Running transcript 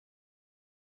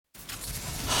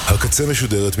הקצה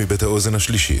משודרת מבית האוזן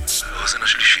השלישית.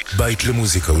 בית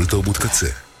למוזיקה ולתרבות קצה.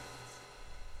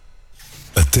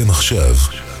 אתם עכשיו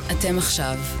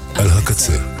על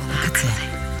הקצה.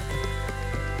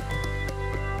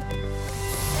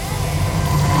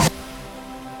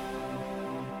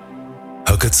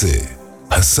 הקצה,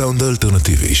 הסאונד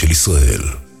האלטרנטיבי של ישראל.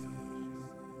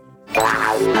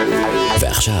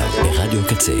 ועכשיו ברדיו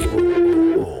קצה.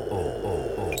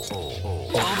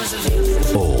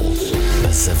 אור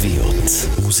בזוויות,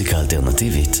 מוזיקה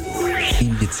אלטרנטיבית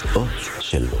עם ביצועות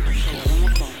של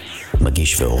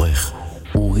מגיש ועורך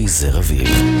אורי זרביב.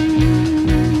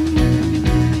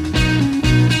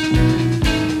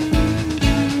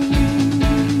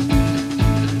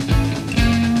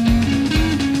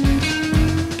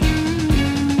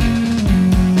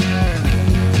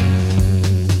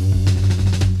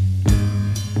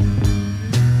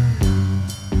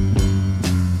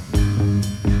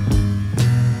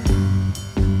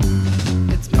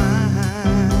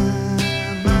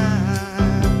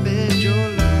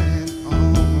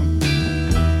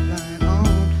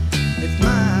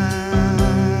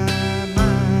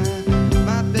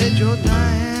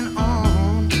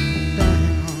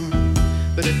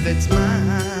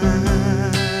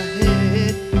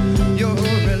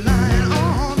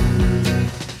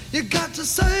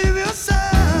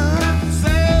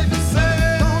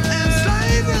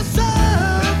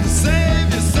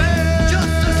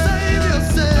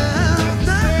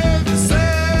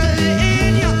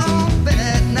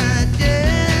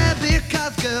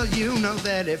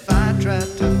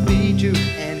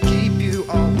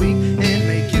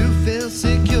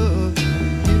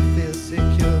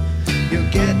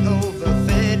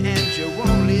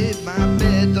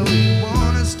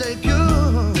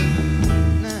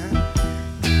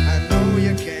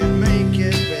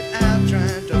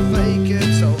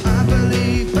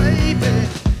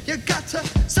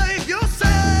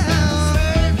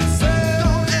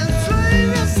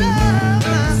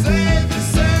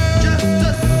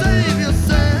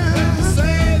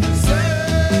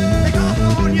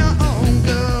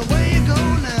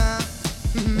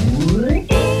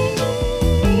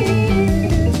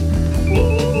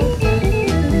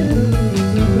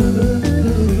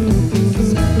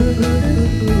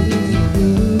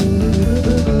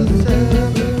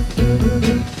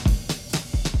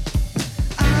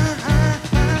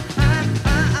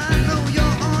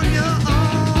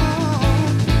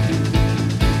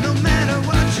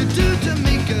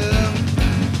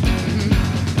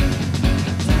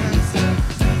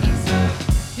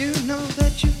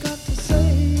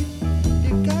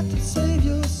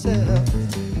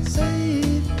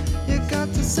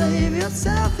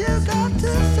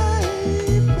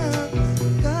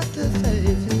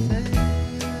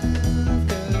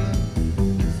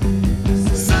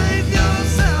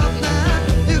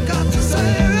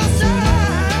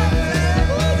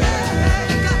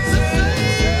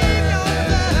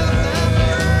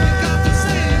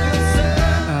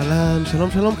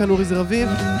 שלום, כאן אורי זרביב,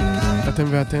 אתם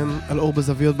ואתן על אור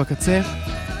בזוויות בקצה.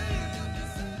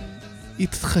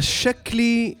 התחשק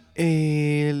לי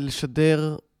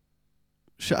לשדר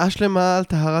שעה שלמה על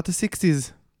טהרת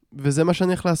הסיקסטיז, וזה מה שאני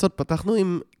הולך לעשות. פתחנו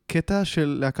עם קטע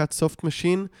של להקת סופט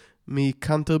משין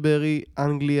מקנטרברי,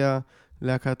 אנגליה,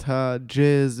 להקת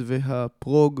הג'אז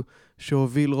והפרוג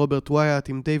שהוביל רוברט ווייט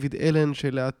עם דיוויד אלן,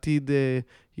 שלעתיד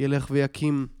ילך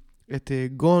ויקים את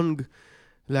גונג,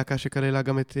 להקה שכללה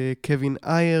גם את קווין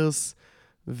איירס,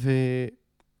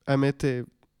 והאמת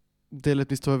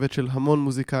דלת מסתובבת של המון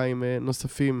מוזיקאים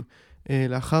נוספים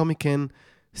לאחר מכן.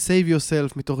 Save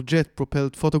Yourself מתוך Jet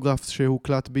Propelled Photographs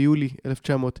שהוקלט ביולי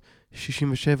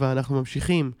 1967. אנחנו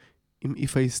ממשיכים עם If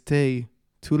I Stay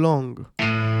Too Long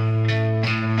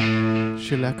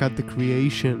של להקת The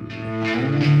Creation.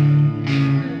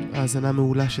 האזנה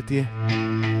מעולה שתהיה.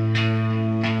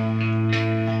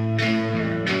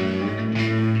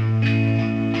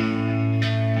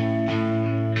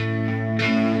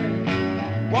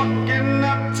 Walking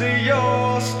up to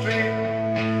your street,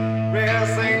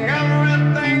 rehearsing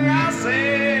everything I say.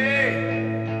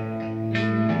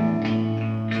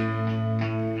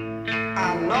 I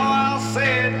know I'll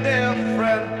say it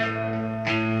different,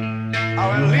 or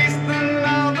at least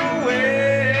another way.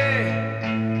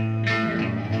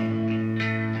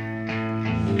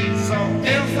 So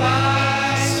if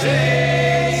I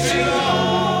stay too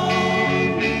long,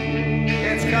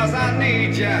 it's 'cause I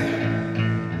need you.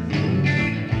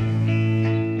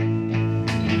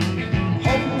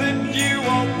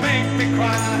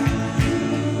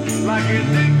 Like you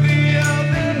did the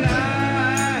other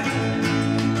night.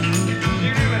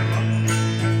 You remember?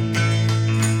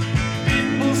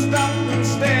 People stop and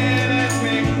stare at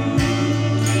me.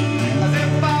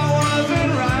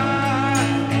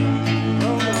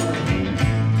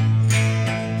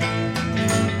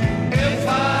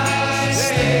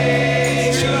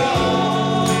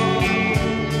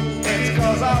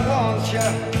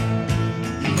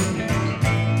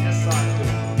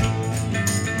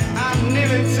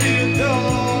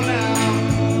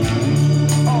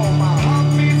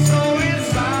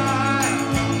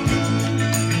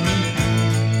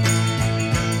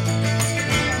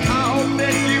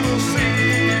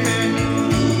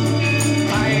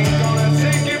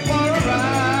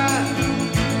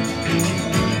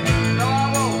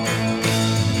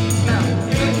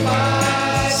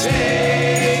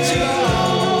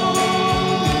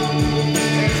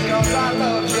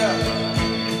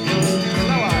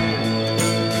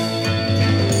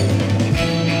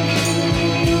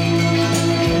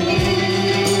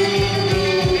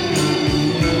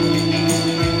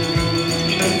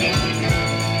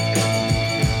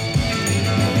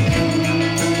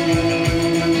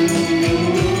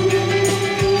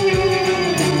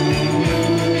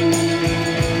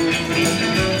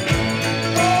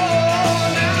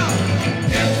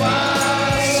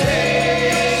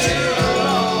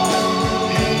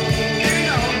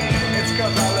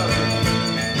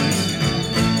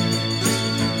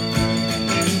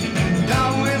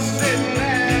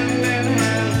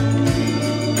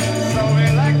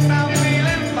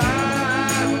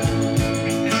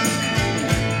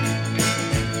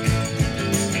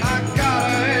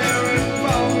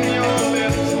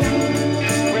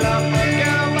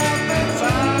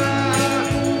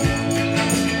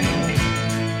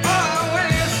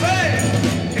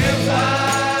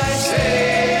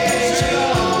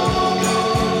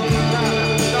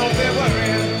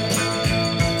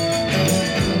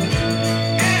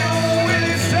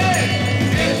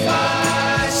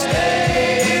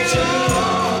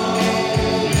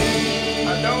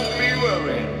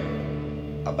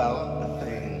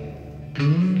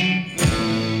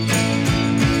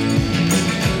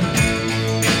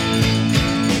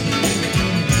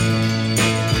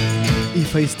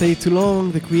 I Stay Too Long,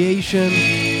 The Creation.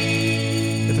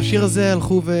 את השיר הזה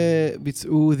הלכו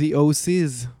וביצעו The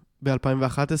OCs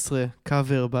ב-2011,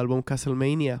 קאבר באלבום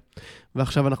קאסלמניה.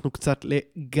 ועכשיו אנחנו קצת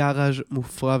לגאראז'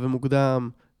 מופרע ומוקדם.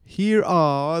 Here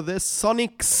are the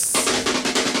Sonics.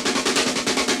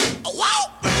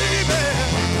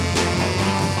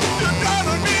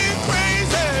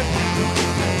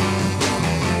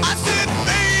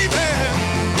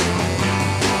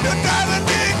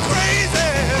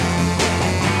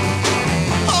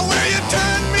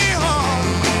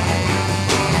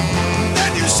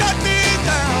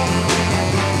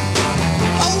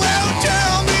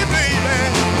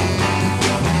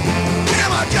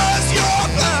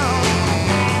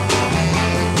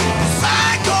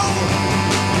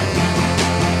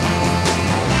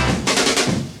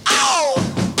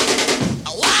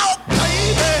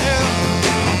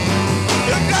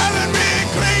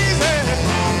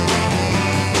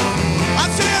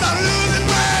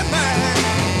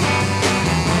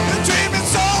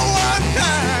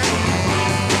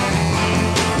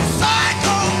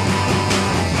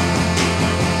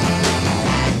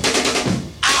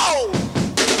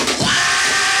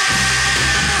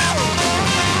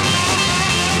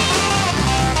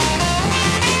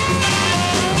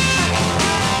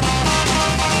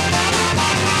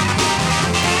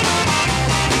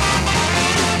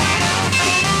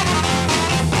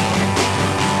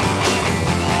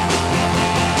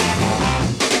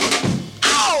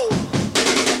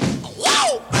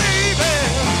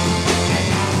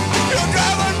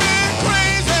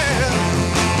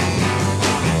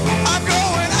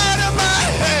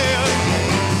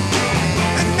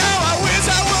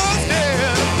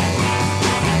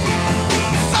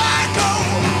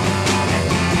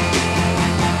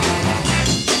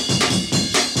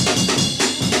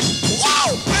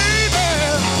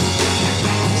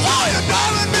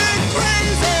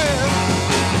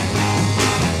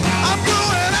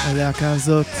 הלהקה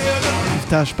הזאת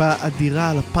היוותה השפעה אדירה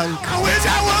על הפאנק.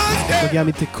 מגיעה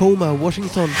מטקומה,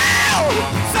 וושינגטון.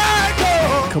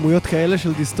 כמויות כאלה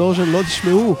של דיסטורשן לא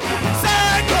תשמעו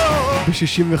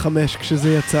ב-65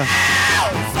 כשזה יצא.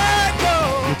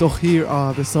 מתוך Here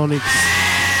are the Sonics.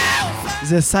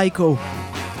 זה סייקו.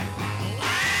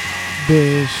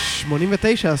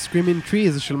 ב-89 Screaming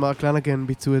Trees של מרק לנגן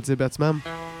ביצעו את זה בעצמם.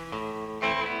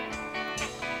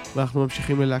 ואנחנו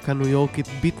ממשיכים ללהקה ניו יורקית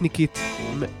ביטניקית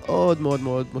מאוד מאוד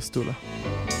מאוד מסטולה.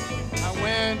 I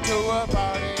went to a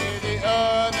party the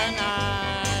other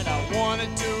night. I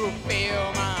wanted to feel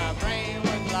my brain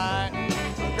was light.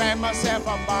 I grabbed myself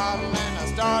a bottle and I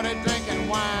started drinking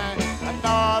wine. I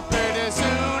thought pretty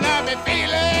soon I'd be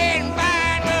feeling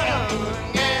fine, but I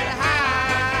couldn't get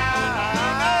high.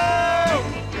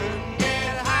 Couldn't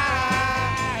get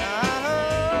high.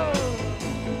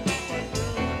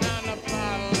 Down the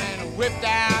bottle and I whipped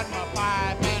out my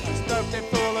pipe and I stuffed it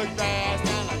full of grass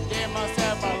and I gave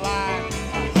myself a line.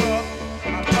 I huffed,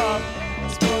 I puffed, I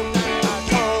smoked and I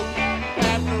choked.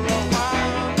 After a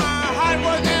while, my heart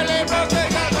was nearly broke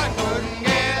because I couldn't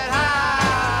get high.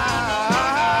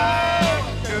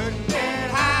 Couldn't get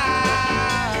high.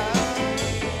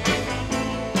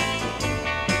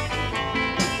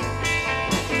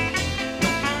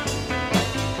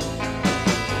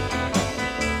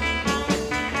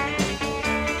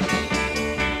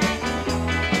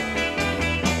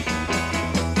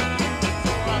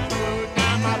 So I threw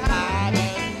down my pipe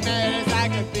as mad as I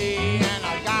could be, and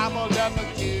I gobbled up a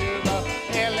cube of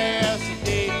LSD.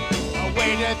 I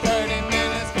waited 30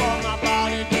 minutes for my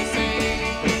body to sing.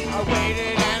 I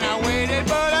waited and I waited,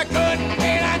 but I couldn't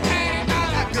get a thing,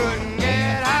 'cause I couldn't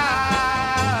get high.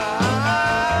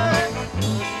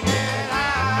 Couldn't get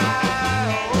high.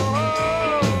 Oh.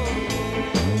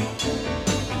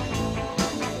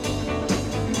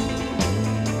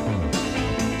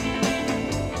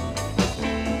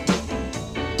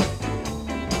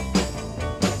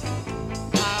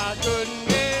 I couldn't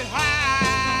get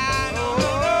high, no,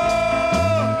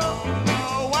 no,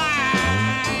 why?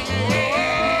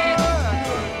 I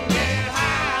couldn't get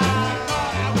high,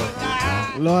 thought I would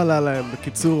die. לא עלה להם,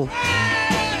 בקיצור.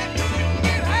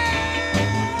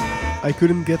 I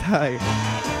couldn't get high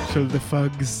של The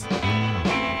Fugs.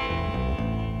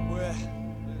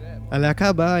 הלהקה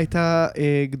הבאה הייתה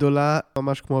גדולה,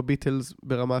 ממש כמו הביטלס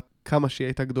ברמת כמה שהיא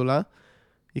הייתה גדולה.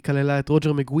 היא כללה את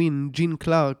רוג'ר מגווין, ג'ין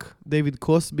קלארק, דיוויד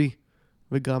קרוסבי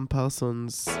וגרם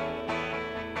פרסונס.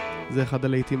 זה אחד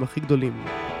הלהיטים הכי גדולים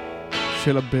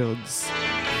של הבירדס.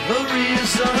 The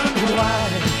reason why,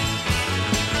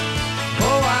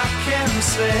 oh, I can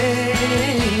say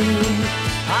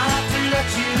I have to let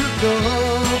you go,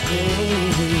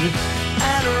 baby,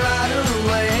 and right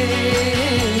away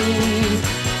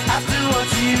after what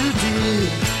you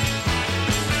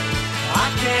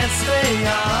can't stay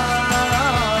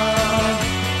on,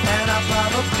 and I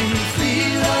probably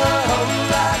feel a whole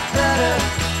lot better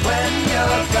when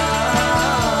you're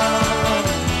gone.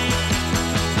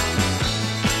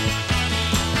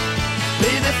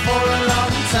 Baby, for a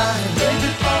long time,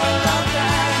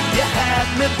 you had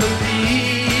me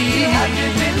believe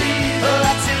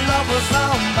that your love was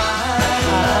all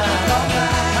mine,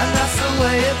 and that's the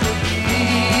way it would be.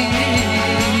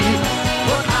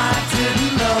 But I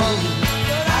didn't know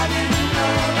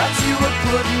that you were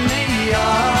putting me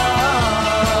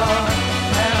on,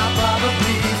 and I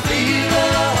probably feel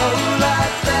a whole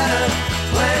lot better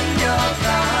when you're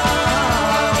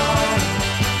gone.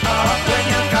 Oh, when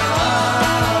you're gone.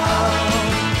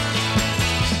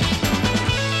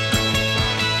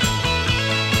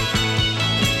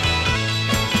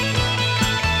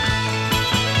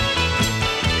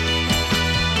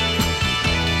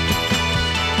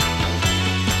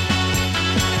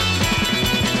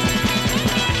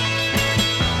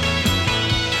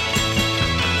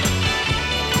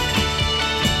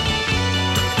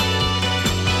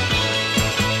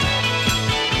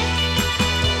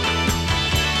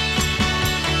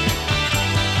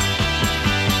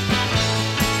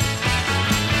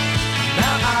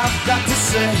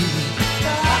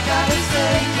 I gotta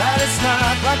say that it's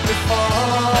not like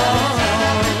before,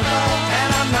 and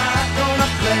I'm not gonna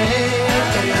play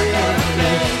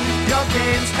your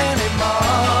games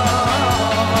anymore.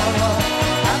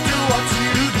 After what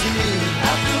you did,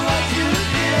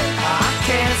 I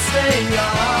can't stay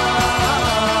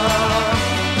on,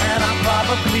 and I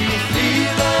probably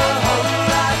feel a whole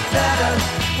lot better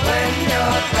when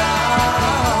you're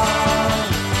gone.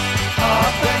 Oh,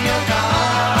 when you're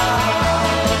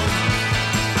gone.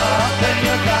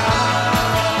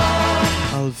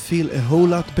 I'll feel a whole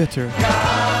lot better.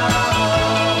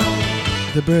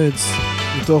 The Birds,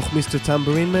 מתוך מיסטר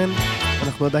טמברין מן.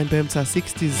 אנחנו עדיין באמצע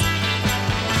ה-60s.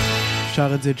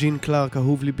 שר את זה ג'ין קלארק,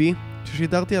 אהוב ליבי,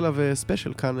 ששידרתי עליו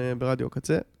ספיישל כאן ברדיו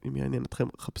קצה. אם יעניין אתכם,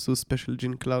 חפשו ספיישל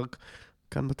ג'ין קלארק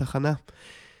כאן בתחנה.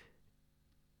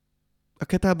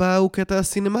 הקטע הבא הוא קטע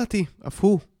סינמטי, אף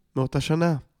הוא מאותה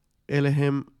שנה. אלה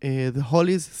הם The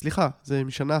Hollies, סליחה, זה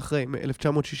משנה אחרי,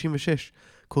 מ-1966.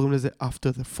 קוראים לזה After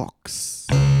the Fox.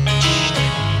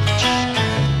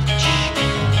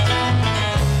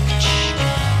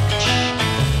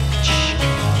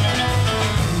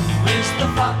 Who is the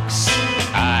fox?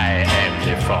 I am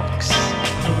the fox.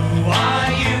 Who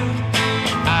are you?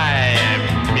 I am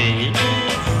me.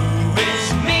 Who is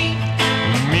me?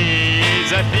 Me is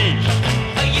a thief.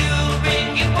 Are you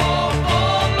bringing for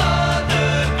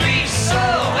Mother Grease? So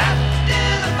after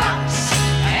the fox,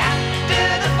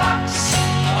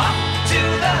 off to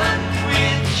the hunt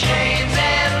with chains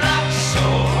and locks. So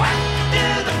after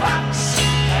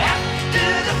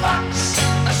the fox,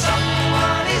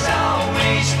 someone is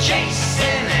always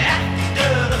chasing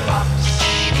after the fox.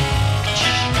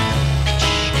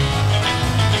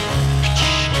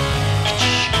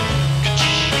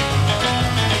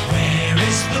 Where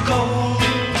is the gold?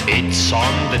 It's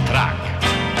on the track.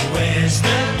 Where's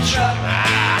the truck?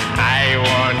 I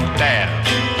won't tell.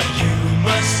 You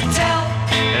must tell.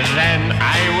 Then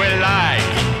I will lie.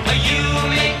 You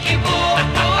make your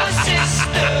poor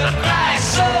sister cry.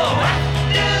 So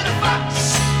after the fox,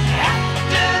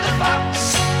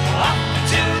 off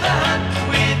to the hunt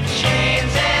with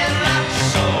chains and locks.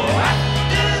 So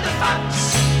after the fox,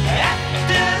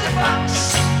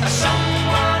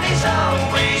 someone is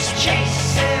always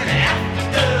chasing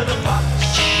after the fox.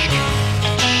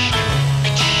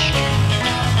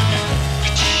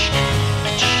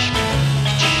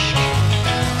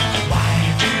 Why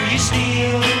do you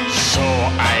steal? So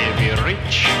I'll be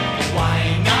rich. Why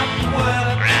not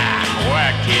work?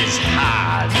 Work is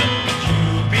hard.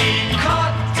 You'll be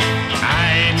caught. I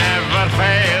never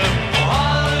fail.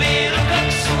 All little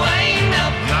cooks wind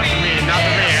up. Not me, not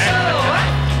me, eh? So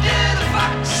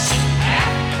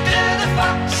after the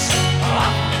fox,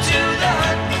 off to the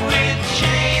hunt with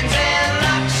chains and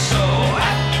locks. So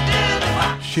after the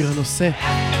fox, שיר הנושא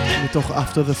מתוך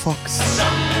After the Fox.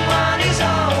 someone is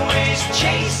always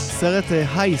chasing סרט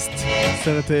הייסט,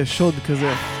 סרט שוד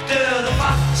כזה, after the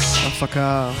fox,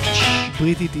 הפקה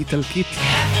בריטית איטלקית,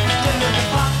 after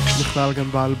the fox. נכלל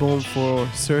גם באלבום For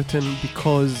Certain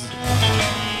Because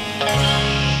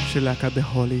של להקת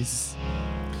The Hollies.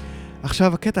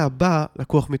 עכשיו הקטע הבא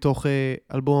לקוח מתוך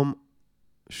אלבום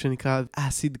שנקרא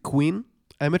Acid Queen.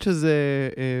 האמת שזה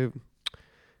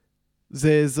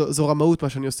זו רמאות מה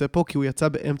שאני עושה פה, כי הוא יצא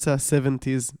באמצע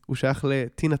ה-70s, הוא שייך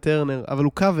לטינה טרנר, אבל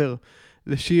הוא קאבר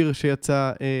לשיר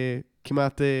שיצא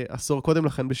כמעט עשור קודם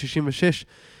לכן, ב-66,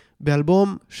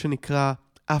 באלבום שנקרא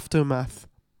Aftermath.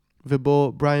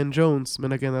 ובו בריאן ג'ונס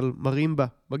מנגן על מרימבה,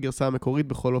 בגרסה המקורית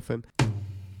בכל אופן.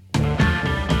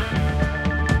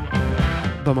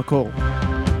 במקור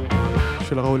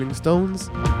של הרולינג סטונס.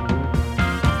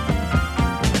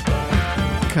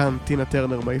 כאן טינה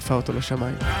טרנר מעיפה אותו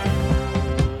לשמיים.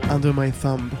 Under my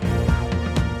thumb.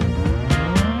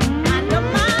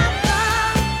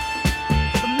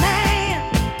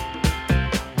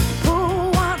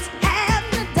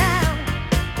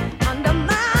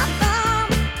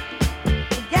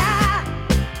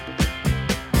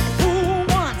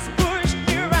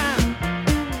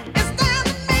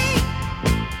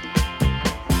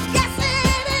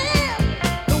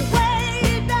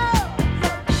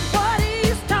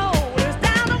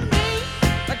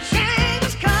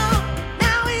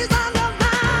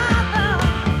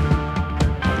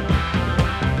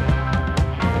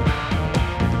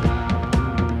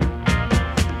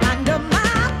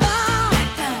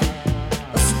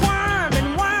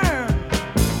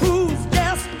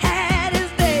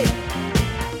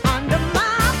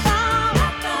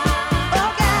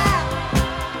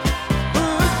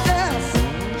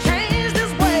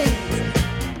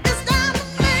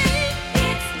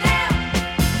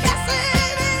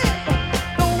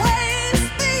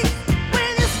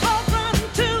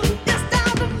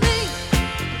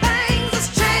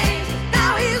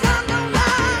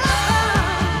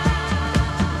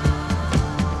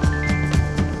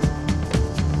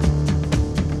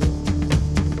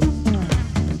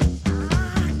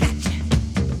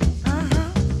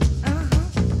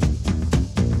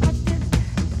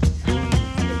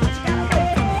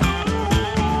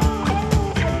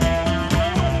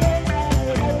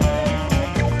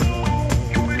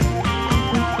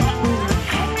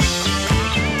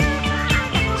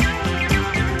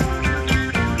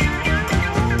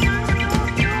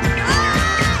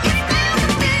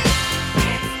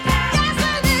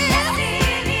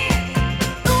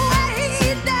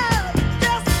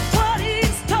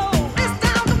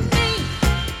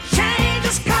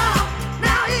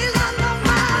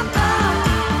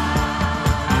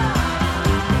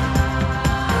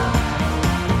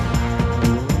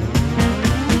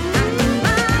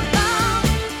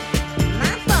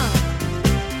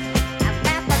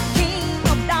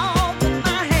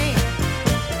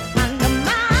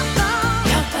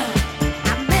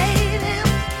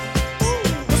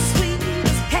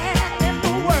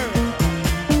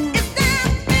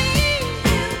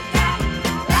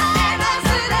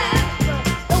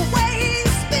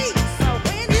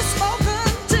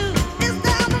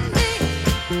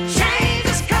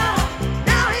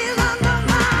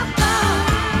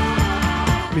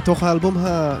 מתוך האלבום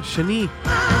השני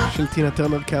של טינה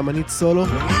טרנר כאמנית סולו,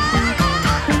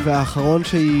 והאחרון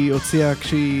שהיא הוציאה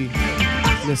כשהיא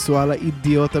נשואה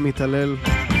לאידיוט המתעלל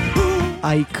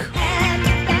אייק,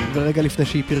 ורגע לפני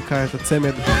שהיא פירקה את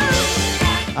הצמד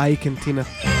אייק and טינה.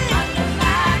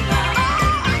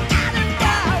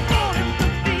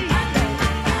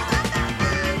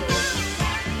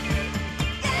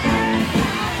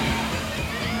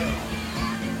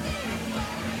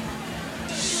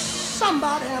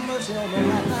 Somebody have mercy on me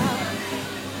right now.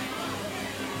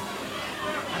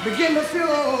 I begin to feel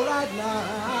all right now.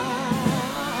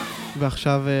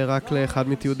 ועכשיו רק לאחד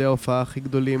מתיעודי ההופעה הכי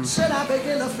גדולים Said I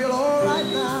begin to feel all right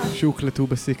now. שהוקלטו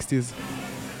ב-60s.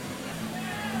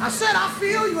 I said I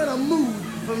feel you in a mood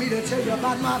for me to tell you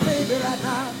about my baby right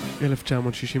now.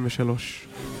 1963.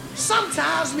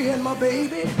 Sometimes me and my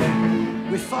baby,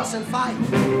 we fuss and fight,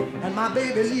 and my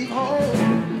baby leave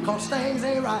home, cause things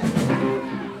ain't right.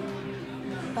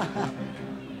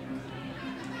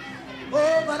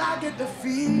 Oh, but I get the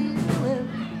feeling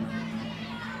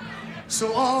so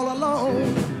all alone,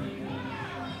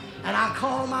 and I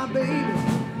call my baby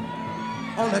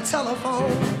on the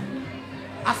telephone.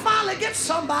 I finally get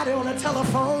somebody on the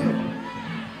telephone,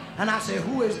 and I say,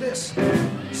 who is this?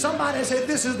 Somebody said,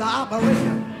 this is the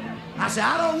operator. I said,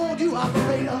 I don't want you,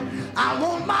 operator. I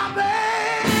want my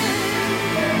baby.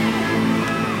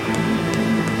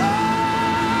 Oh,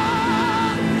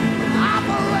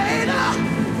 operator.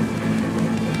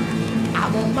 I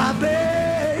want my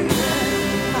baby.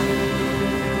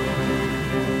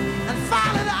 And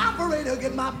finally the operator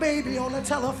get my baby on the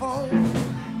telephone.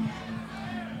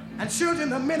 And children,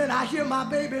 the minute I hear my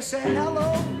baby say hello,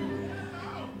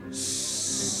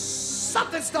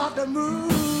 something start to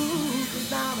move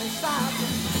down inside me.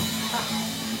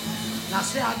 Now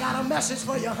say I got a message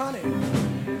for you, honey.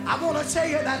 I want to tell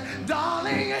you that,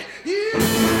 darling, you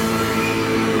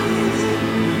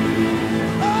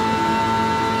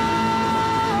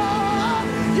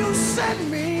sent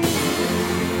me.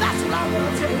 That's what I want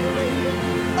to tell you, baby.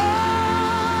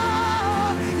 Oh,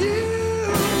 you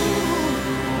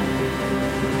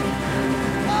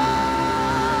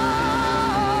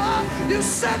you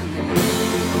set me.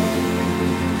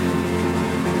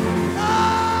 Oh,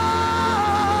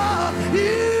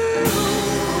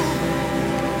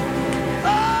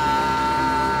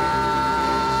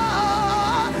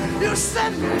 you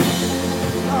set me.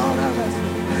 Oh, that was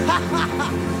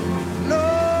no.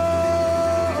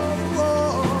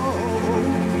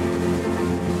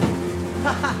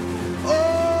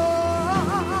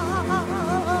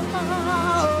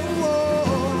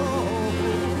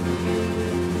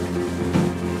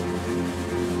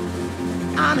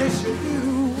 Honest you.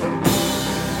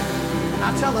 I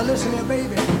tell her, listen here,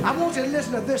 baby. I want you to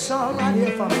listen to this song right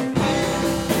here for me.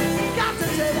 Got to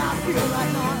tell you how I feel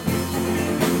right now.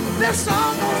 This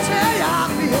song gonna tell you how I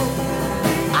feel.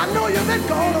 I know you've been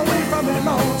gone away from me a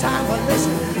long time, but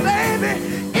listen, baby,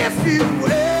 if you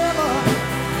ever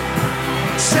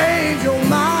change your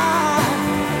mind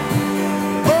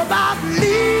about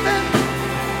leaving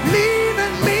me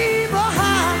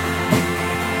behind,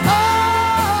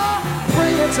 oh,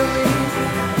 bring it to me.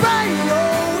 Bring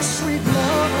your sweet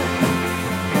love.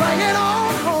 Bring it on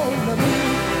home to me.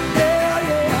 Yeah,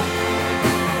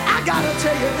 yeah. I gotta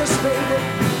tell you this, baby.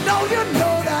 Don't you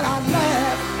know that I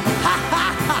laughed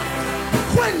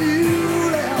when you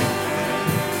left?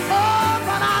 Oh,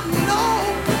 but I know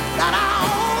that I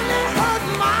only hurt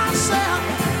myself.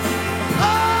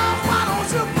 Oh, why don't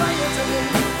you bring it to me?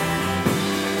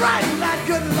 Bring that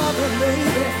good loving,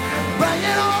 baby. Bring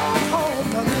it on home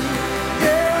to me.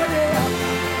 Yeah,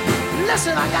 yeah.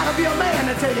 Listen, I gotta be a man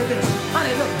to tell you this.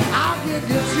 Honey, look, I'll give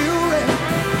you jewelry.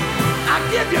 I'll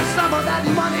give you some of that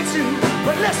money too.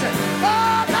 But listen,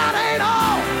 oh, that ain't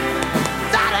all.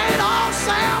 That ain't all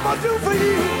Sam will do for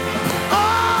you.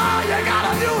 All you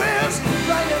gotta do is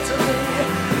bring it to me.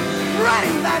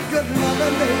 Bring that good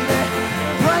loving, baby.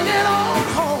 Bring it on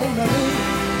home to me.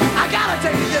 I gotta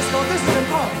tell you this, though, this is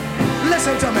important.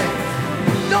 Listen to me.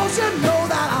 Don't you know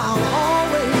that I'll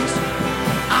always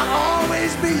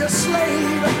be a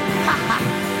slave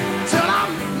till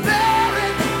I'm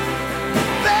buried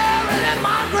in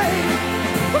my grave.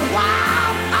 But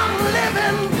while I'm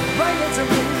living, bring it to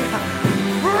me.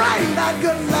 Bring that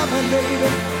good loving,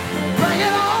 baby. Bring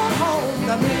it on home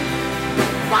to me.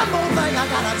 One more thing I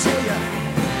gotta tell you.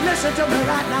 Listen to me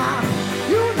right now.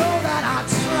 You know that I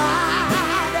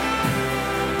tried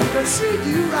to treat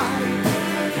you right.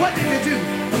 What did you do?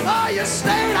 Oh, you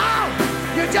stayed out.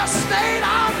 You just stayed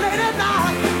out late at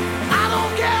night. I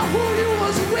don't care who you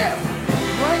was with.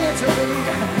 Bring it to me.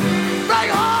 Bring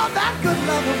all that good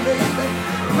loving, baby.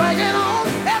 Bring it on.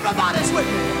 Everybody's with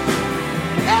me.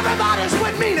 Everybody's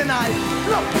with me tonight.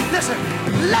 Look, listen.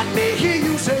 Let me hear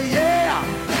you say yeah.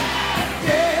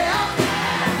 Yeah.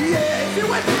 Yeah. If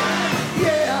you're with me.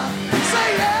 Yeah. Say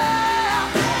yeah.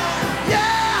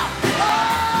 Yeah. Oh,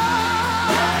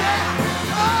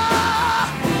 yeah. Oh,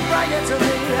 bring it to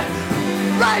me.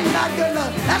 Bring that good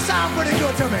love. That sounds pretty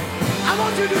good to me. I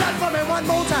want you to do that for me one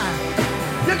more time.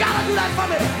 You gotta do that for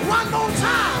me one more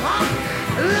time, huh?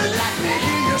 Let me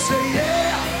hear you say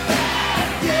yeah.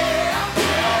 Yeah.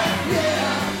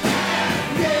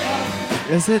 Yeah. Yeah.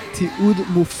 איזה תיעוד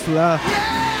מופלא.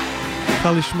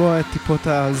 אפשר לשמוע את טיפות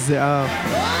הזיעה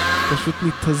פשוט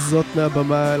ניתזות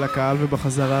מהבמה אל הקהל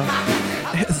ובחזרה.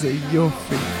 איזה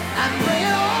יופי.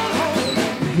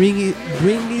 Bring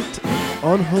it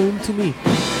on home to me.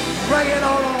 Bring it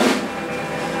on home.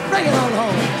 Bring it on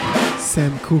home.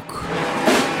 סם קוק.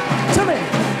 To me.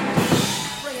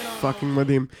 פאקינג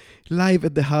מדהים. Live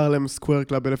at the Harlem Square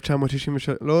Club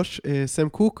 1963, סם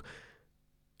קוק.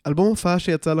 אלבום הופעה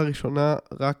שיצא לראשונה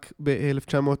רק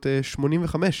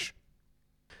ב-1985.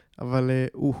 אבל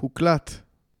הוא הוקלט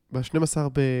ב-12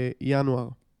 בינואר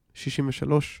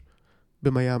 63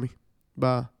 במיימי,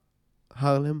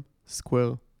 בהרלם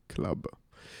סקוואר קלאב.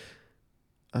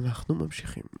 אנחנו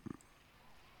ממשיכים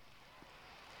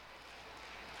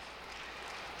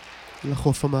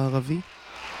לחוף המערבי,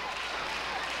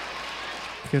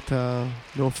 קטע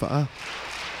להופעה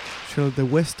של The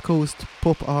West Coast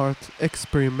Pop Art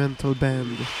Experimental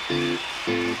Band.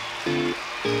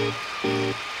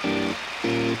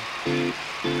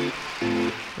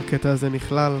 הקטע הזה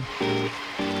נכלל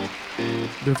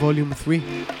בווליום 3,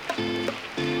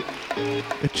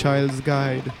 A Child's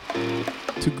Guide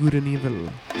to Good and Evil.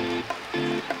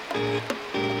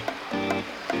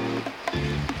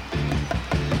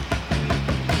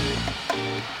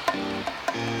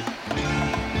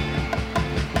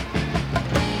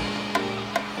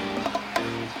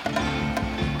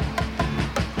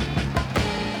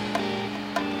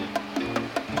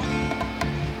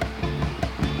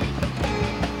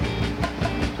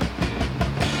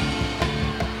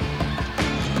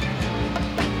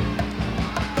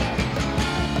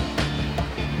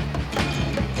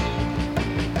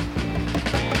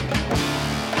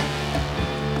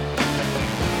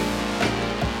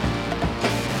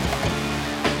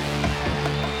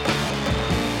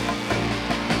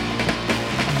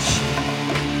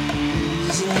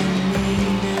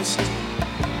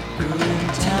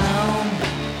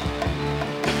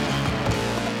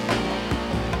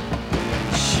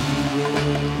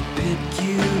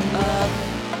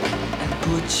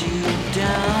 put you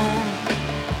down.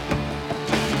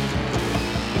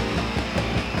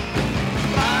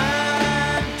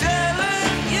 I'm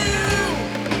telling you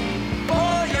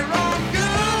for your own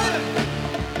good.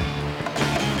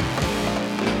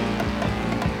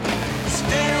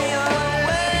 Stay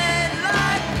away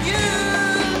like you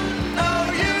know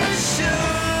you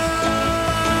should.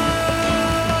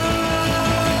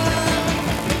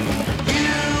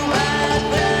 You had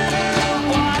better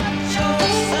watch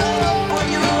yourself when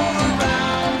you're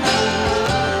around her.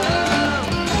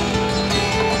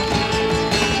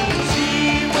 She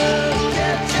will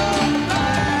get your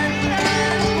mind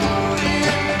and put it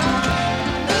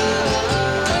under.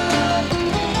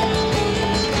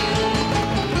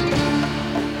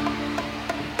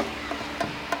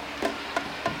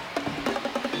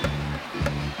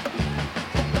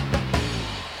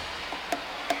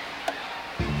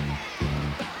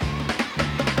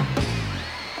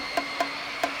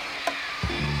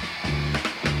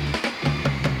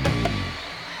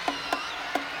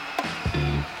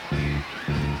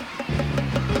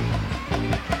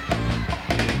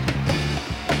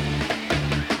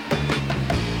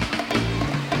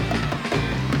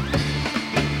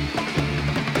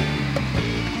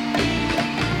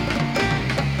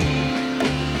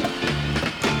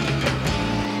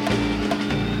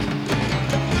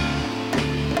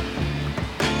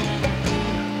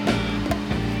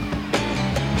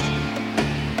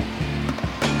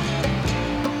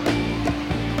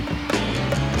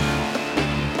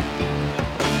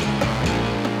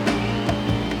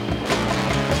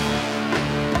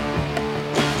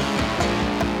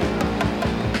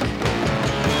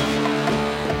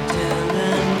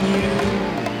 Telling you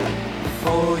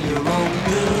for your own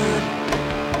good.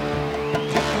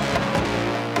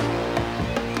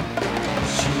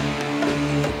 She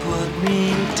put me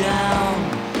down,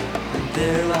 and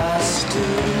there I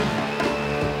stood.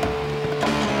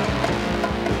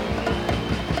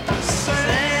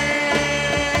 Same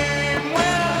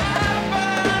will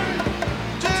happen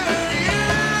to you.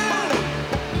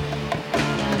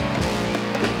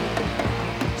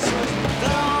 So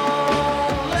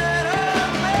don't let her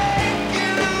make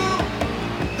you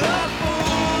the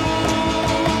fool.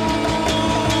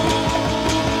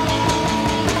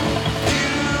 You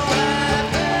had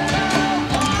better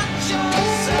watch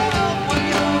yourself when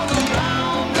you're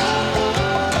around her.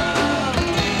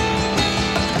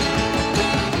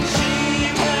 She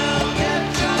will get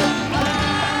your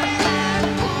mind and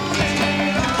put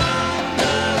it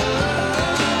under.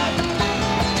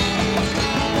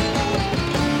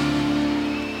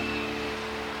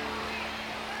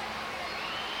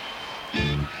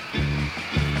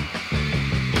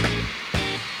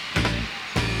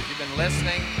 You've been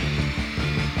listening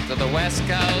to the West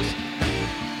Coast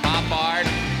Pop Art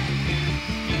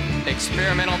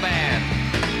Experimental Band.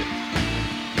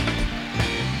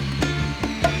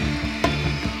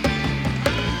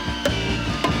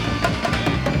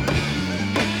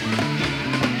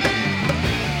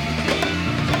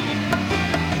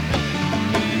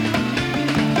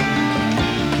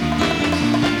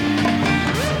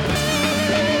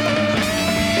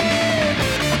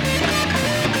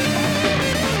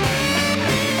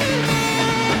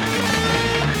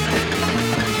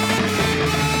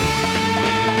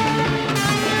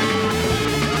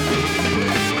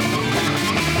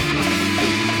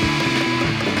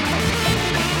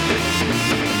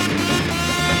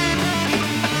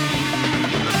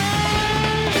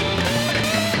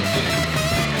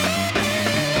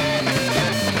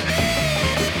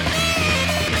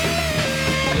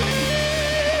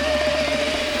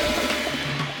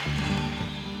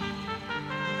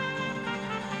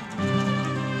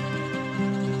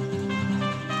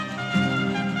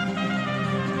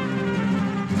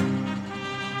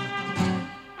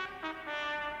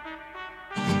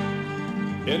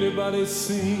 Anybody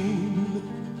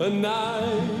seen a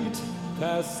night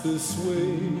pass this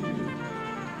way?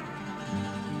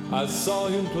 I saw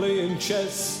him playing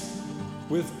chess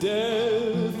with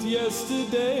death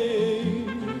yesterday.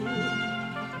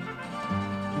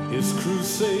 His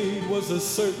crusade was a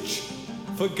search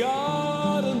for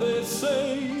God, and they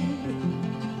say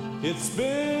it's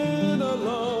been a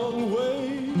long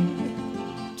way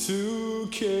to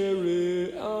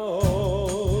carry on.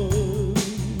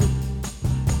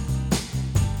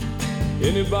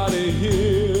 Anybody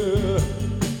hear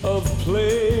of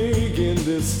plague in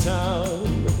this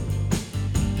town?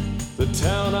 The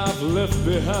town I've left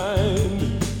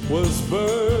behind was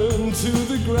burned to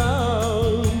the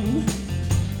ground.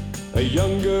 A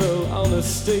young girl on a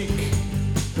stake,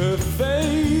 her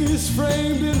face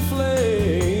framed in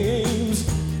flames,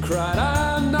 cried,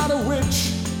 "I'm not a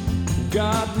witch,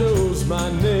 God knows my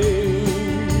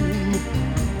name.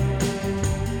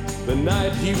 The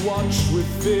night he watched with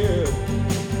fear,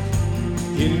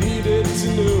 he needed to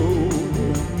know.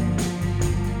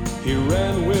 He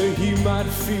ran where he might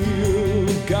feel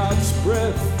God's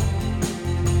breath.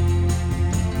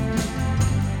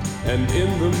 And in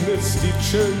the misty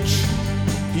church,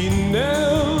 he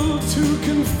knelt to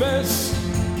confess.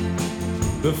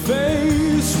 The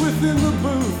face within the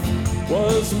booth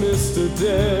was Mr.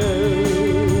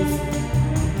 Death.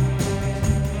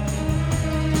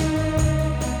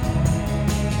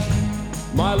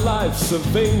 My life's a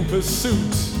vain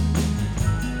pursuit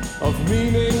of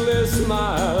meaningless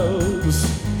miles.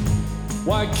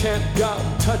 Why can't God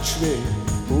touch me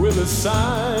with a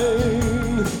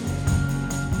sign?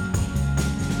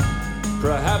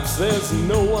 Perhaps there's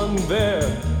no one there,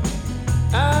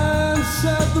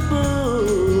 answered the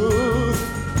booth,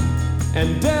 and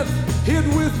death hid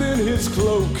within his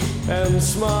cloak and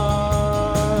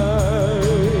smiled.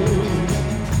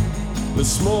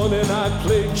 This morning I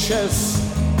played chess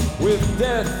with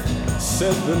death,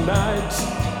 said the night.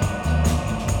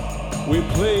 We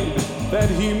played that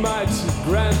he might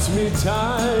grant me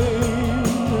time.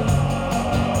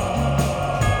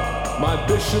 My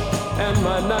bishop and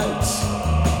my knights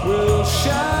will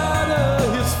shatter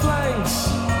his flanks,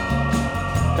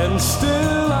 and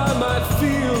still I might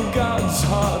feel God's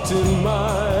heart in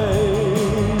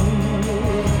mine.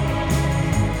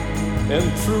 And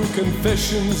through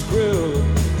confession's grill,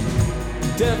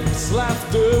 death's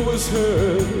laughter was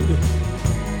heard.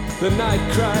 The night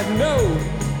cried, no,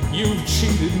 you've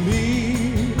cheated me.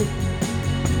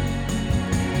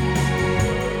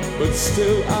 But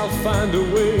still I'll find a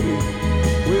way.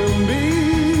 We'll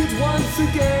meet once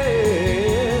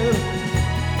again,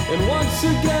 and once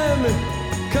again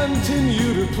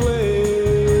continue to play.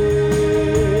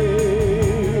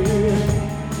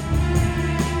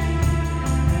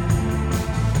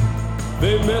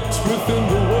 They met within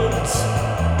the woods,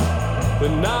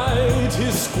 the night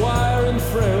his squire and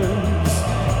friends,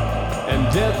 and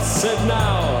death said,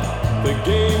 now the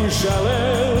game shall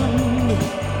end.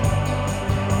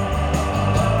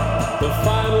 The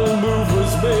final move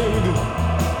was made.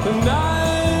 The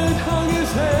knight hung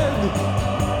his head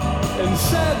and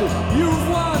said, you've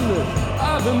won,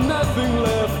 I've nothing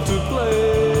left to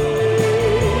play.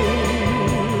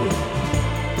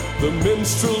 The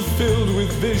minstrel filled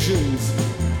with visions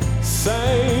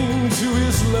sang to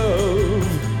his love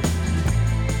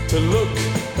to look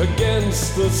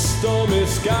against the stormy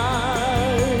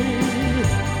sky.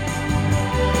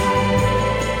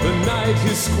 The night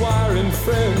his squire and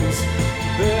friends,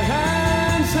 their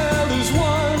hands held as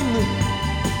one,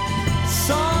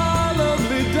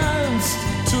 solemnly danced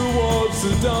towards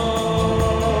the dawn.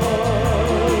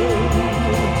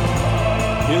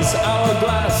 His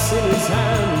hourglass in his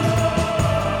hand,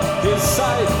 his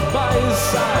scythe by his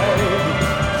side,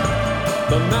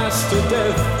 the master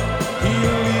death, he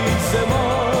leads them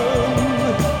on.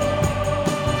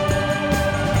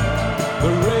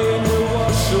 The rain will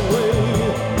wash away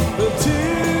the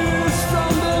tears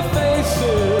from their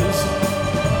faces,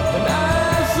 and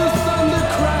as the thunder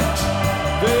cracked,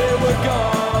 they were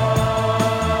gone.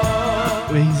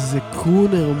 איזה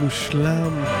קרונר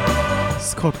מושלם,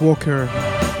 סקוט ווקר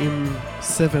עם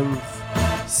 7th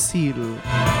Seal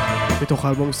מתוך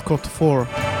האלבום סקוט 4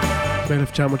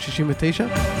 ב-1969.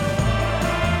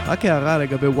 רק הערה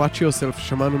לגבי Watch Yourself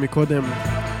ששמענו מקודם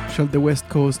של The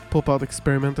West Coast Pop Art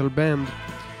Experimental Band.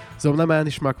 זה אומנם היה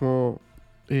נשמע כמו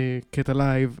קטע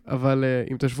לייב, אבל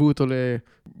אם תשוו אותו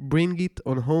ל-Bring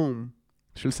It On Home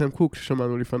של סם קוק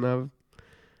ששמענו לפניו,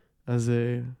 אז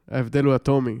ההבדל הוא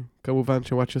אטומי. כמובן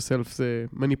ש-Watch Yourself זה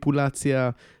מניפולציה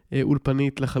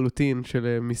אולפנית לחלוטין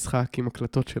של משחק עם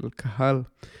הקלטות של קהל.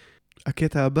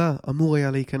 הקטע הבא אמור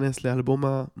היה להיכנס לאלבום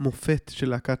המופת של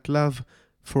להקת Love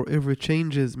Forever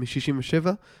Changes מ-67,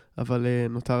 אבל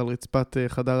נותר על רצפת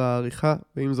חדר העריכה,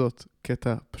 ועם זאת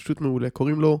קטע פשוט מעולה,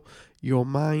 קוראים לו Your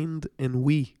Mind and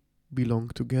We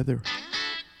Belong Together.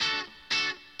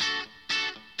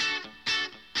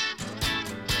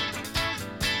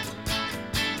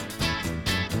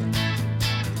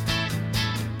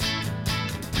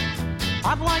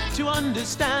 I'd like to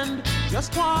understand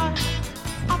just why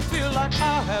I feel like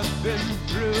I have been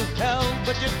through hell,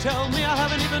 but you tell me I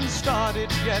haven't even started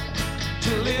yet.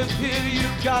 To live here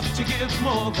you've got to give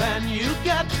more than you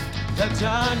get. That's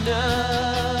I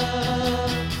know,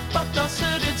 but I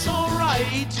said it's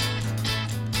alright.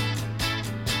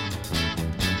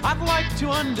 I'd like to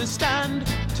understand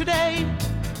today,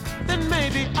 then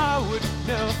maybe I would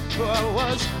know who I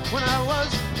was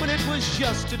when it was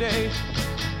yesterday.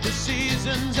 The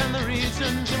seasons and the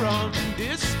reasons are on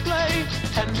display,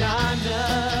 and I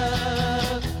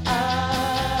know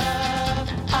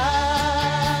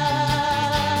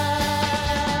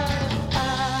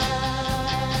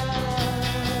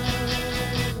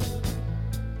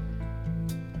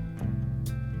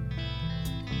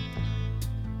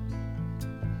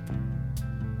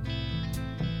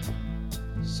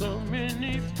so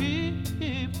many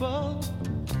people,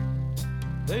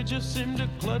 they just seem to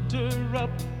clutter up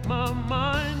my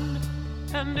mind.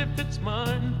 And if it's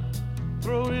mine,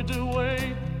 throw it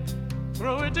away,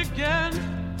 throw it again.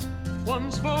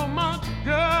 One's for my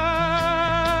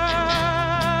girlfriend.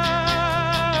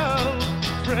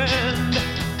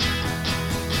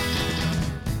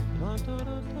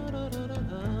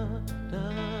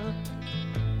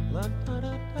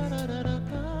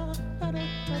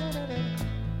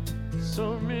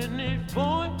 So many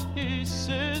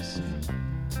voices,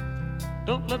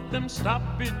 don't let them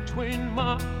stop between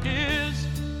my ears.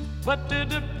 But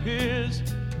it appears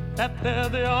that there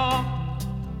they are,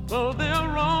 though they're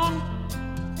wrong,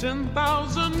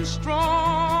 10,000 strong.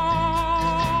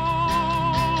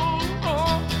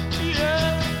 Oh,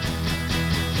 yeah.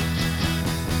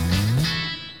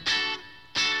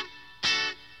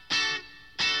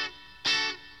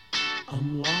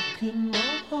 I'm locking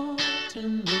my heart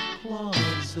in the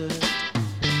closet.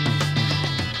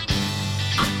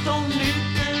 I don't need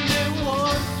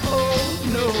anyone. Oh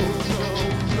no, no,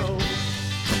 no.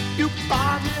 You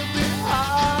find me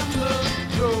behind the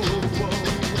door,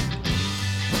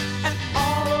 and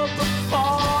all of the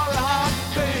far-out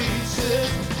faces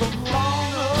from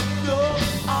long ago,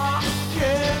 I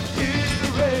can't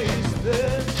erase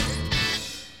them.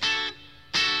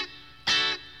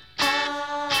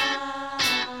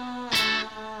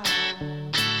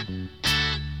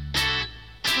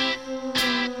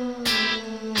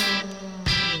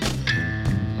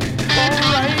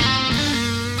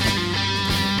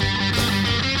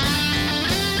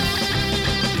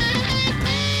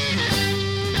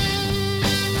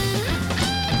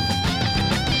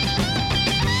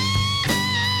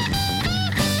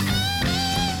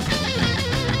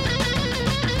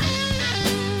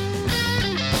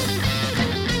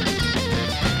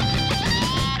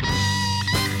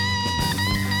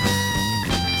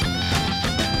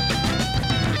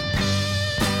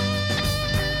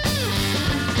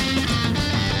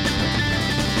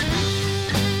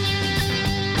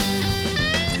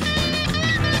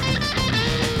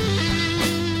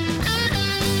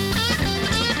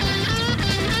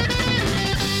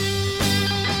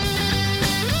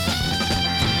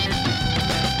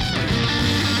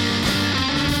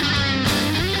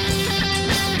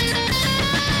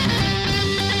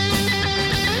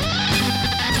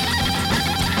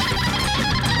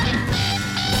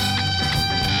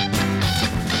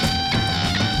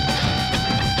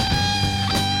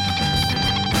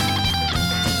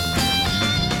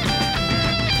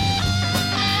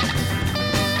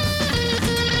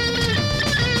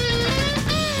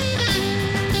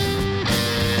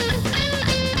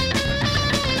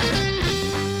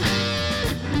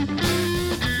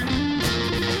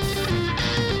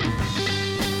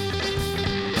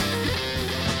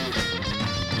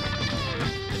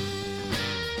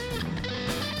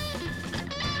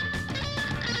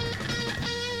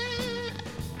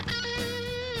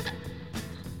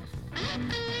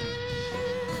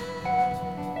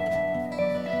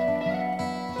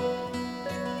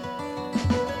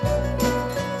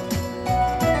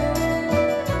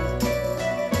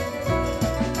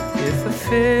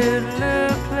 fiddler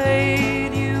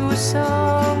played you a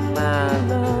song, my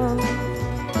love,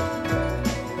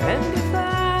 and if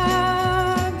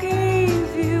I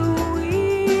gave you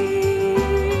ear,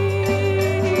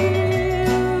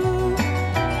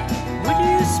 would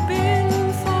you spin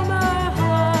for my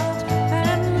heart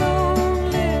and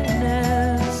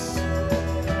loneliness?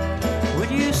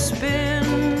 Would you spin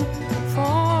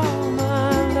for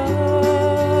my love?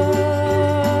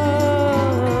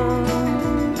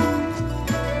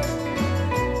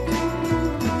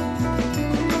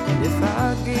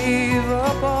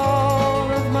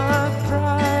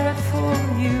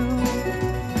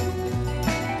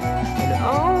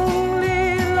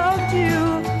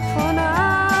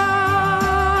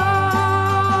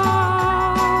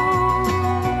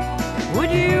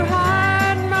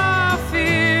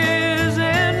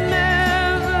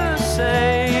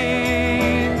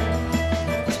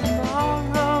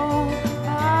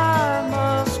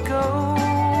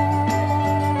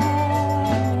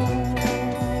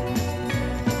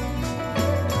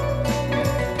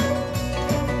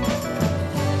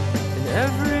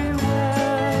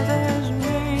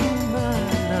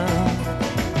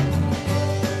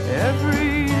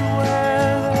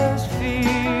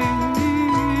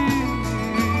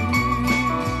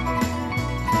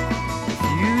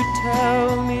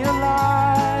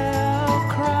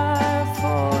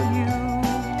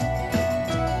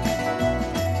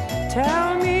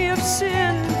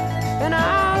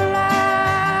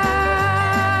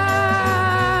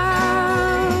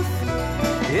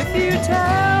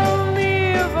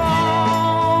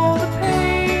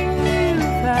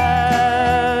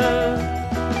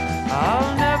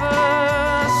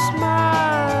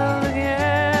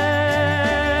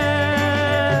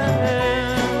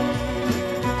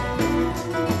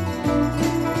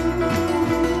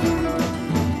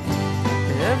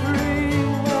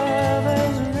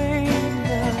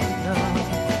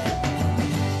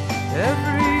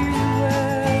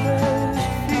 Everywhere there's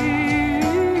fear,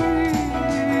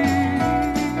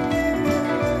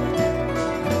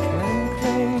 I can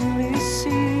plainly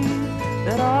see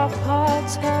that our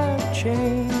paths have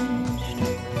changed.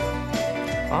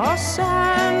 Our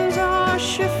sands are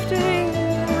shifting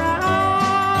around.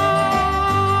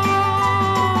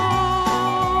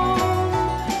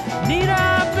 Need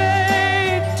I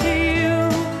beg to you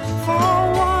for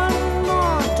one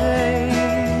more day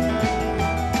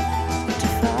to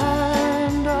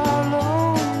find our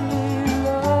lonely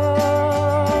love?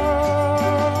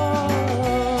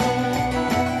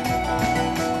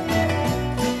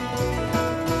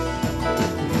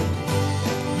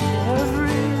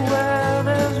 Everywhere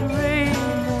there's rain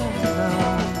and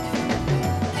love,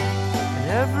 and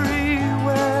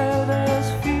everywhere there's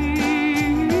fear.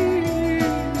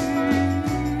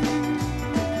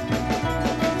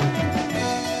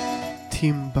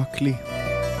 טים בקלי,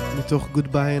 מתוך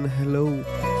Goodbye and Hello.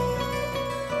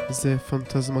 זה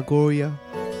פנטזמגוריה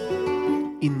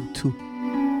Into.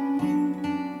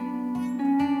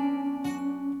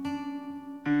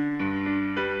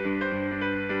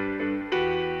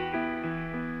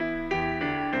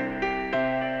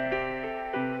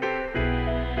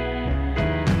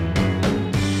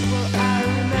 Well, I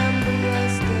remember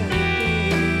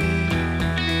yesterday,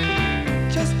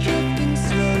 just drifting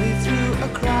slowly through a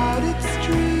crowded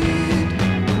street,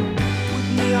 with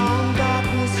neon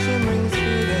darkness shimmering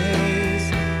through the haze.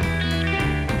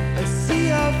 A sea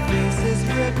of faces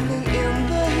rippling in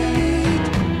the heat,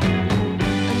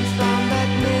 and from that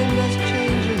nameless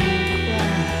changing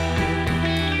crowd,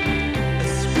 a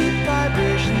sweet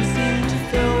vibration seemed to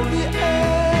fill the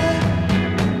air.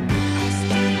 I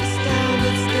stood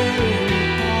astounded, staring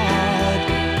hard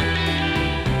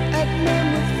at men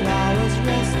with flowers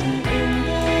resting in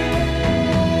their hair.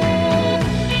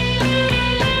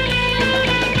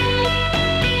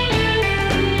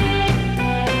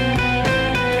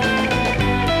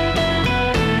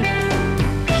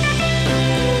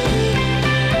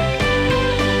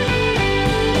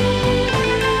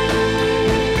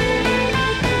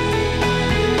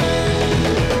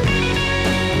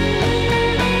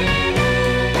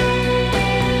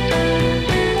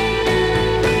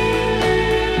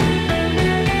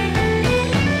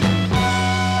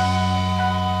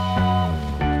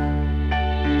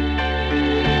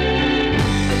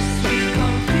 A sweet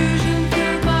confusion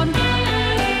filled my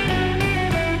mind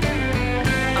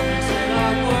until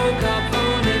I woke up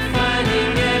only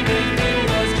finding everything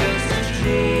was just a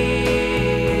dream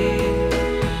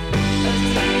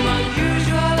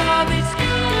unusual of its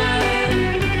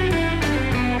kind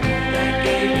that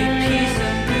gave me peace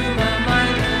and blew my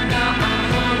mind, and now I'm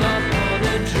hung up on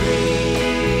a dream.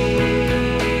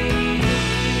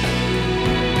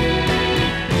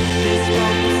 This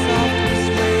one was soft,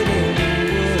 persuading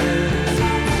words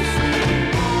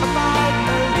about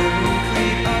a living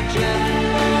creed of gentle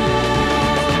love,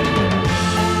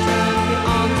 and turned me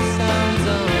on to sounds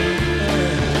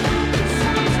unheard,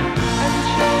 and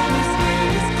showed me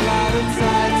strange clouded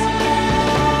sights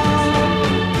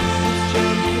which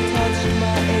gently touched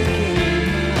my aching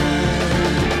mind,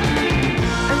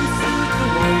 and soothed the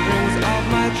wanderings of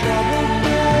my troubled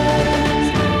brains.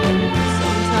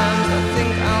 Sometimes I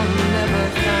think I'll never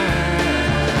find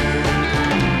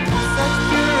such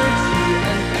purity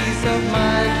and peace of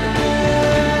mind again.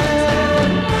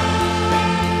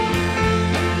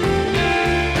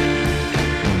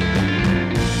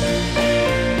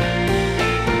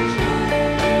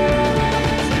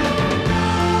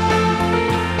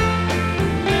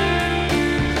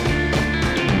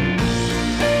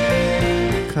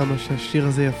 כמה שהשיר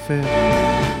הזה יפה.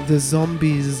 The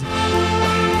Zombies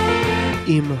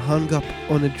עם Hung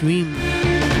Up on a Dream.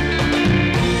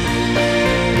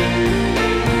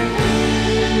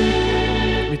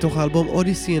 מתוך האלבום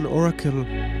Odyssey and Oracle.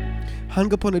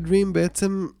 Hung Up on a Dream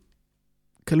בעצם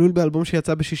כלול באלבום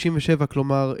שיצא ב-67,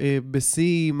 כלומר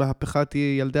בשיא מהפכת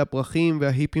ילדי הפרחים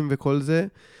וההיפים וכל זה,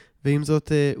 ועם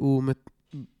זאת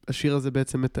השיר הזה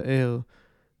בעצם מתאר,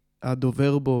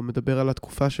 הדובר בו מדבר על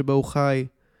התקופה שבה הוא חי,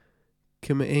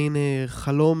 כמעין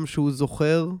חלום שהוא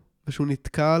זוכר ושהוא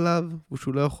נתקע עליו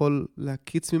ושהוא לא יכול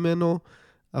להקיץ ממנו,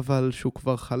 אבל שהוא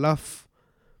כבר חלף.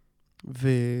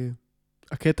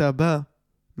 והקטע הבא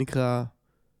נקרא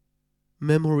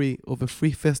Memory of a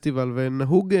Free Festival,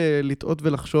 ונהוג לטעות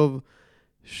ולחשוב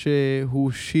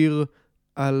שהוא שיר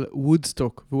על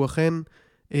וודסטוק, והוא אכן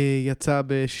יצא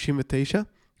ב-69,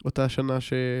 אותה השנה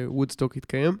שוודסטוק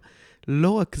התקיים. לא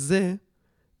רק זה,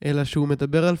 אלא שהוא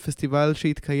מדבר על פסטיבל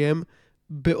שהתקיים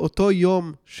באותו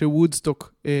יום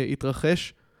שוודסטוק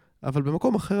התרחש, אבל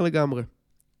במקום אחר לגמרי.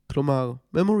 כלומר,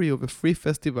 Memory of a Free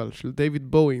Festival של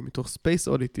דיוויד בואי מתוך Space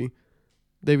Oddity,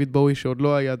 דיוויד בואי שעוד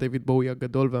לא היה דיוויד בואי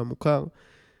הגדול והמוכר,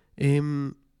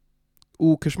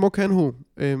 הוא כשמו כן הוא,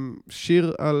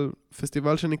 שיר על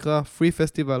פסטיבל שנקרא Free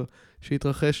Festival,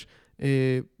 שהתרחש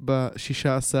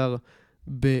ב-16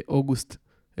 באוגוסט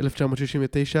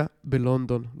 1969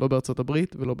 בלונדון, לא בארצות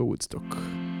הברית ולא בוודסטוק.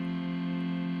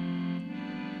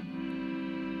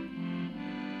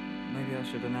 Maybe I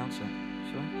should announce it,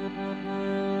 shall I?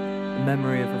 The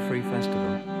memory of a free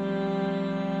festival.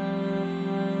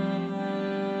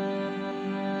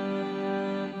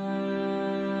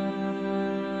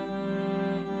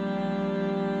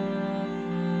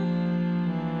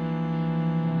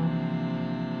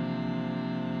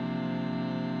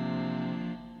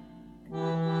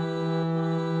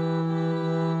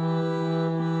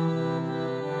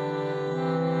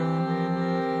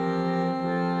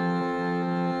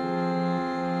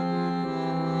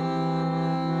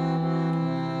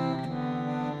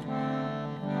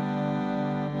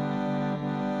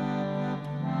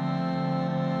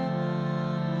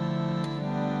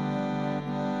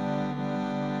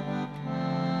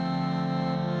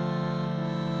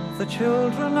 The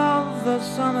children of the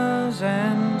summer's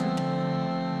end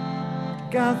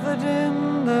gathered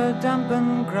in the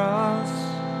dampened grass.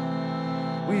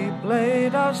 We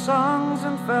played our songs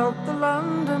and felt the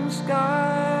London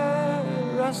sky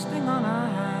resting on our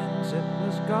hands. It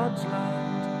was God's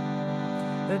land.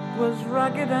 It was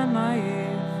rugged and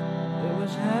naive. It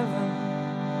was heaven.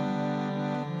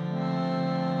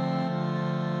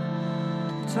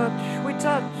 We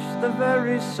touched the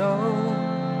very soul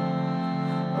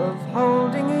of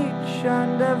holding each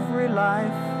and every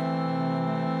life.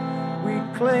 We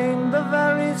claimed the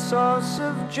very source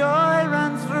of joy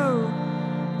ran through.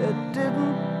 It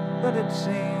didn't, but it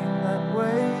seemed that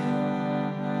way.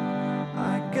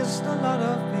 I kissed a lot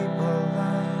of people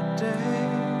that day.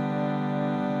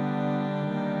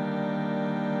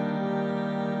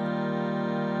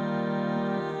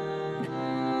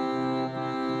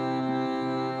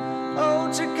 Oh,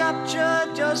 to capture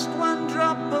just one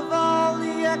drop of all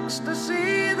the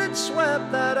ecstasy that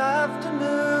swept that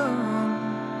afternoon,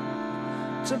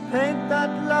 to paint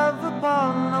that love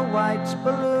upon a white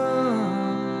balloon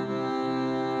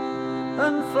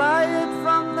and fly it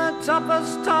from the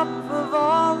topmost top of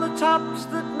all the tops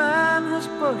that man has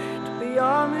pushed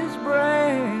beyond his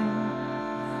brain.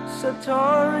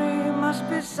 Satori must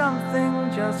be something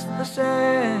just the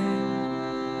same.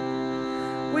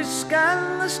 We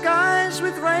scanned the skies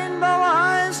with rainbow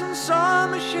eyes and saw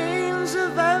machines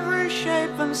of every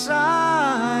shape and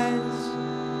size.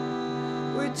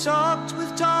 We talked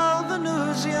with tall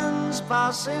Venusians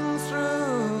passing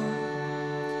through,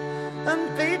 and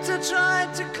Peter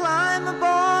tried to climb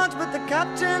aboard, but the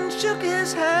captain shook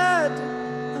his head,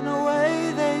 and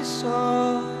away they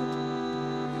soared,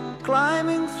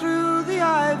 climbing through the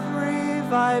ivory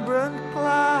vibrant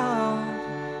cloud.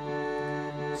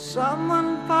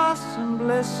 Someone passed in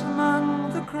bliss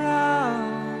among the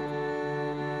crowd,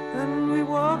 and we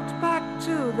walked back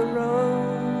to the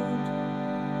road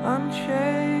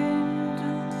unchained.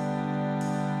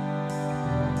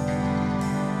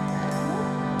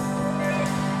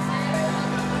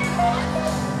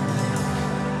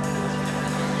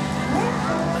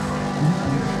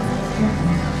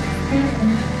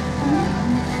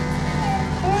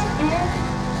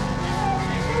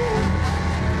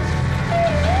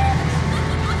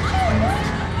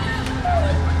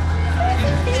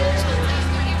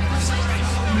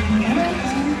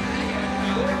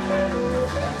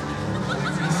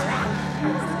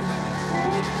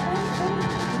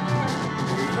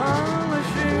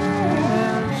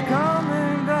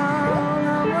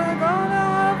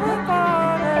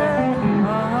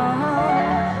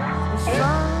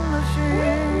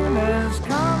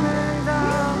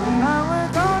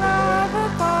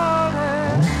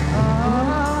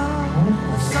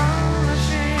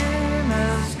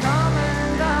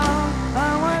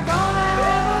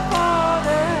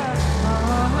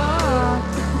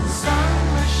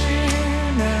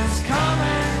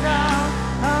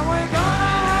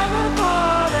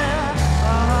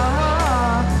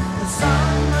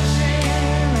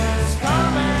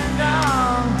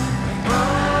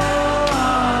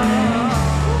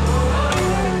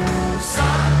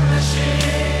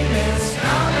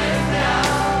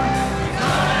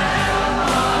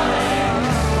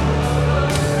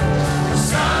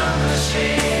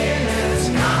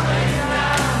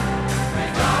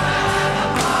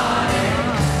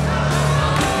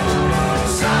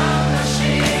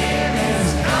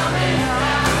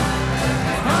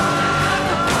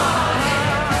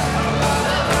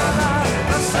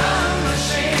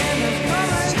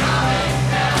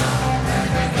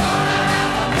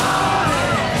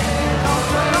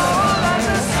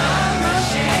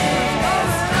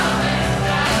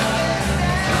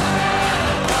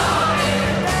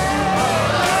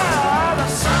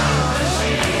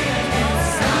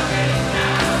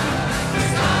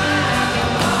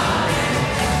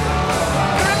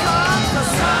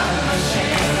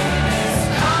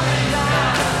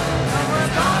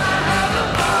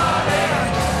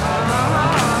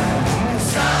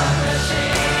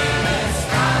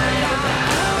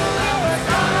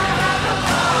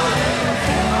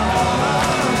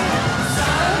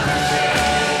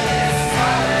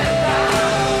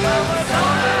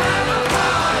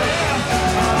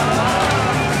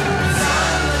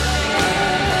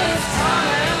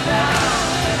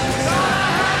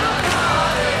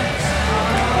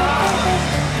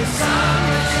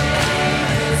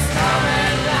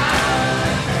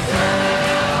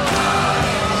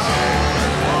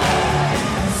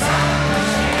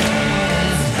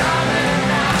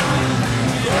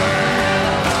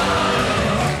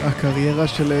 הקריירה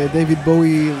של דיוויד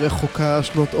בואי רחוקה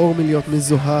שנות אור מלהיות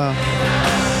מזוהה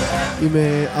עם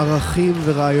ערכים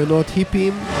ורעיונות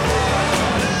היפיים,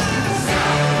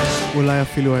 אולי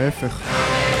אפילו ההפך.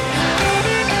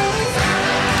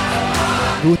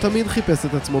 והוא תמיד חיפש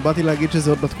את עצמו, באתי להגיד שזה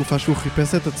עוד בתקופה שהוא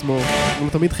חיפש את עצמו, הוא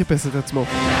תמיד חיפש את עצמו.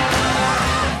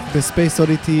 בספייס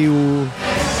אודיטי הוא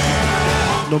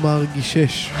נאמר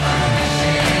גישש.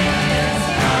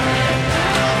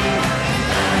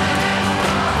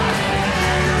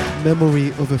 Memory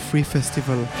of a Free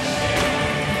Festival,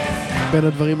 בין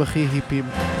הדברים הכי היפים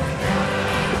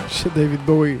שדייוויד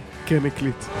בואי כן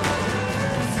הקליט.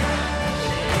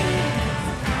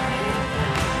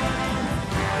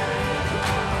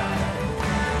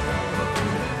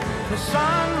 The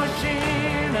sun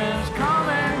machine is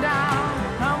coming down,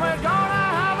 and we're gonna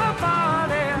have a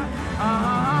party.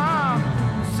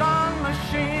 The sun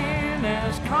machine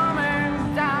is coming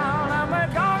down, and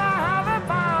we're gonna have a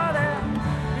party.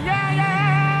 Yeah,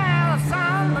 yeah, the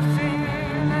sun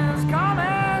machine is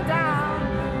coming down.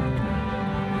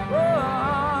 Whoa,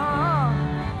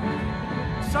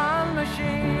 sun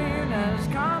machine is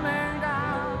coming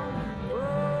down.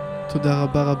 תודה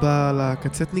רבה רבה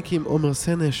לקצטניקים, עומר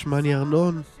סנש, מני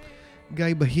ארנון, גיא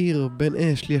בהיר, בן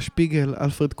אש, ליה שפיגל,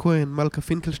 אלפרד כהן, מלכה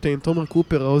פינקלשטיין, תומר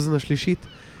קופר, האוזן השלישית,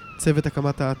 צוות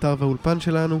הקמת האתר והאולפן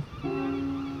שלנו.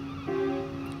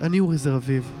 אני אורי זר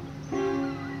אביב,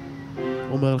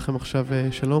 אומר לכם עכשיו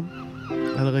שלום,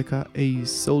 על רקע A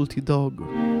Salty Dog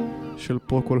של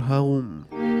פרוקול הרום.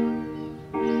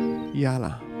 יאללה,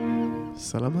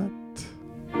 סלמת.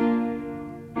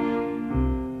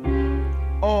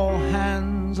 All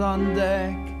hands on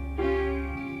deck,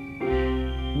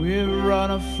 we've run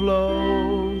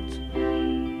afloat.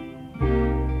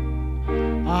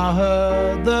 I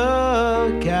heard the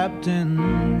captain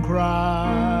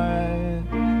cry,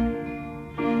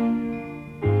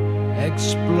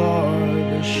 explore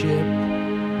the ship,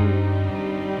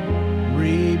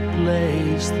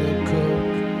 replace the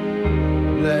cook,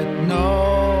 let no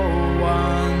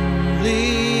one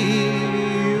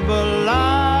leave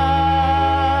alive.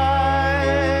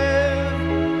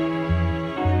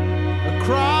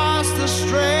 Across the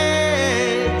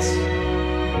straits,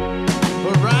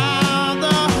 around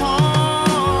the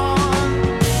horn,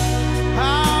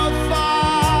 how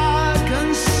far can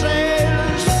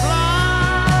sailors fly?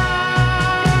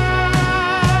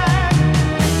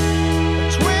 A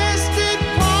twisted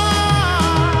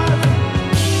part,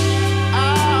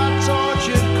 our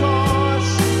tortured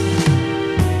course,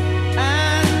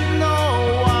 and no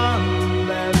one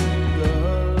left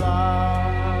alive.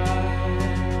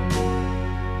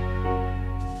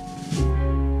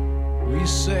 We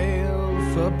sail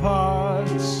for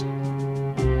parts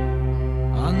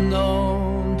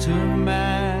unknown to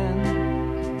man,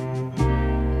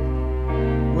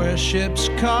 where ships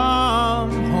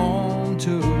come home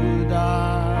to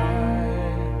die.